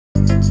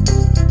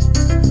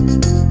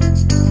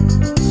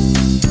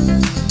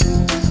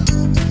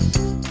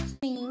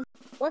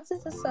What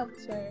is a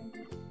software?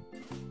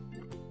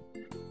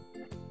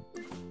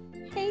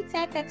 Hey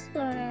Tech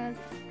Explorers!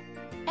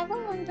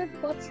 Ever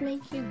wondered what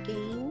make you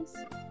games,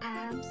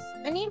 apps,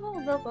 and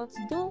even robots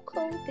do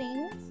cool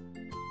things?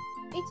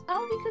 It's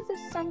all because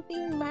of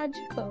something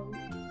magical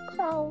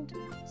called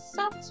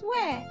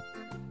software.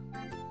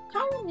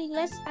 Come with me,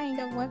 let's find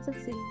out what it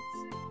is.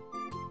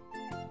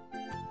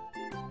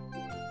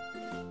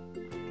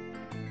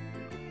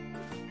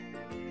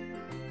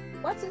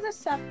 What is a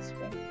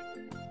software?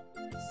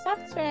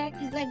 Software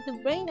is like the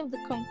brain of the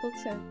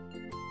computer,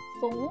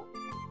 phone,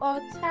 or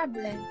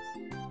tablet.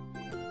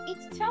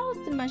 It tells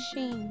the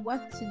machine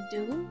what to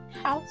do,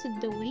 how to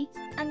do it,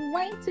 and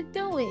when to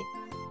do it.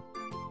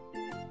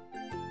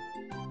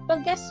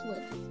 But guess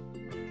what?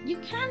 You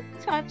can't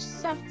touch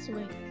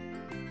software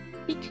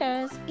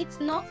because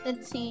it's not a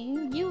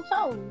thing you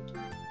hold.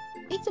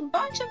 It's a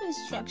bunch of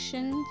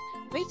instructions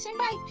written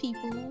by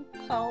people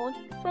called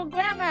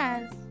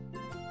programmers.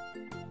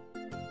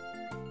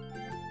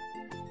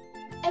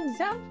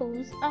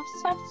 Examples of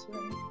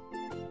software.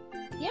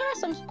 Here are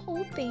some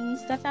cool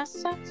things that are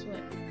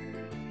software.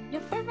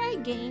 Your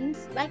favorite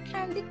games like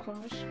Candy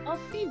Crush or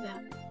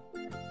Fever.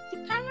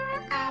 The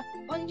camera app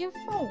on your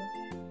phone.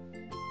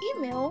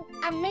 Email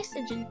and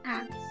messaging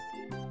apps.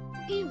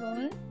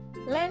 Even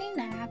learning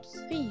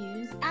apps we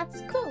use at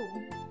school.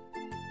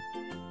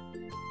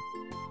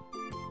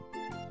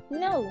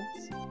 Note: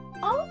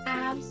 all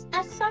apps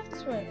are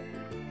software,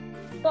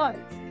 but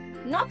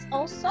not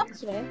all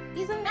software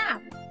is an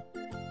app.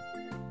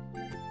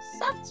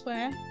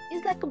 Software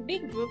is like a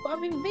big group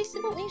of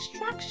invisible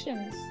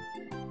instructions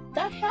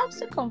that helps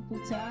a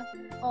computer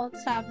or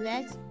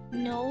tablet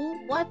know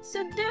what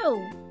to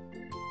do.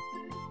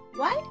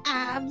 While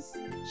apps,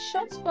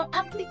 short for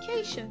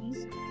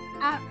applications,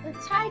 are a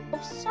type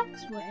of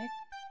software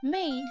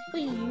made for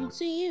you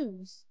to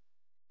use,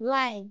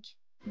 like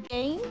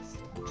games,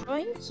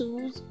 drawing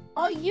tools,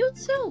 or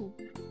YouTube.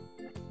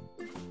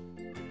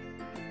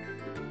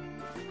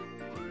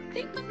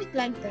 Think of it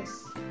like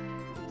this.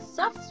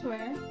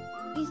 Software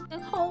is the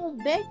whole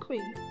bakery.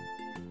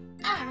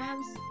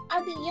 Apps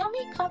are the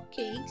yummy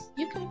cupcakes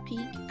you can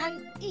pick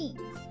and eat.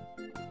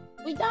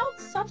 Without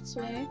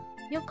software,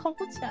 your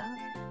computer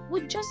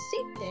would just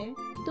sit there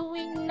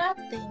doing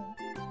nothing.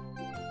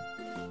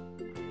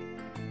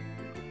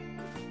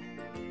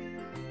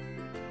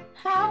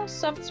 How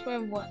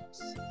software works.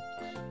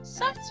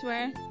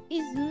 Software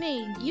is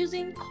made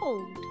using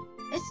code,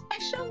 a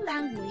special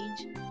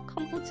language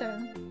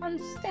computer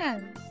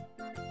understands.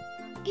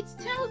 It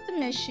tells the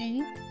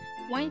machine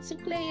when to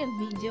play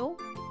a video,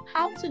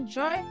 how to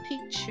draw a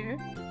picture,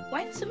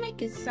 when to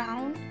make a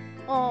sound,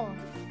 or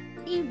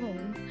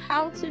even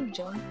how to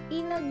jump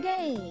in a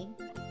game.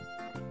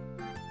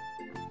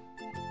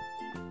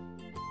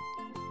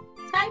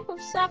 Type of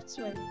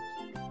software.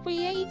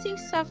 Creative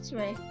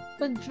software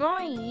for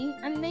drawing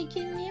and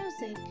making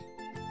music.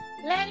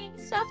 Learning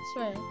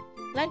software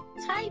like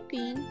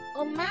typing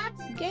or math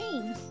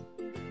games.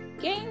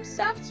 Game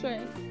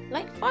software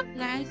like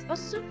Fortnite or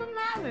Super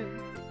Mario.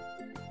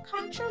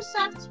 Control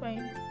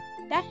software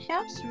that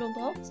helps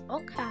robots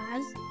or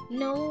cars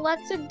know what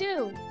to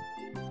do.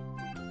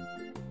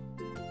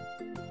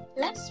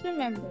 Let's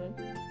remember,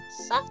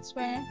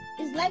 software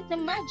is like the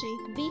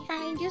magic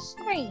behind your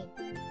screen.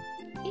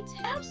 It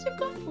helps your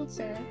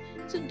computer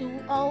to do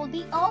all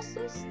the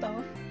awesome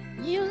stuff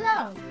you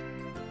love.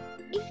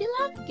 If you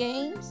love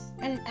games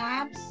and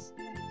apps,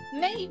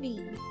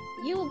 maybe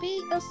you'll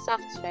be a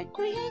software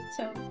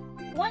creator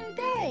one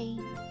day.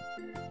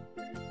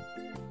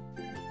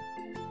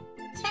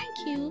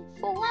 Thank you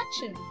for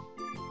watching.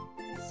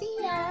 See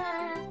ya!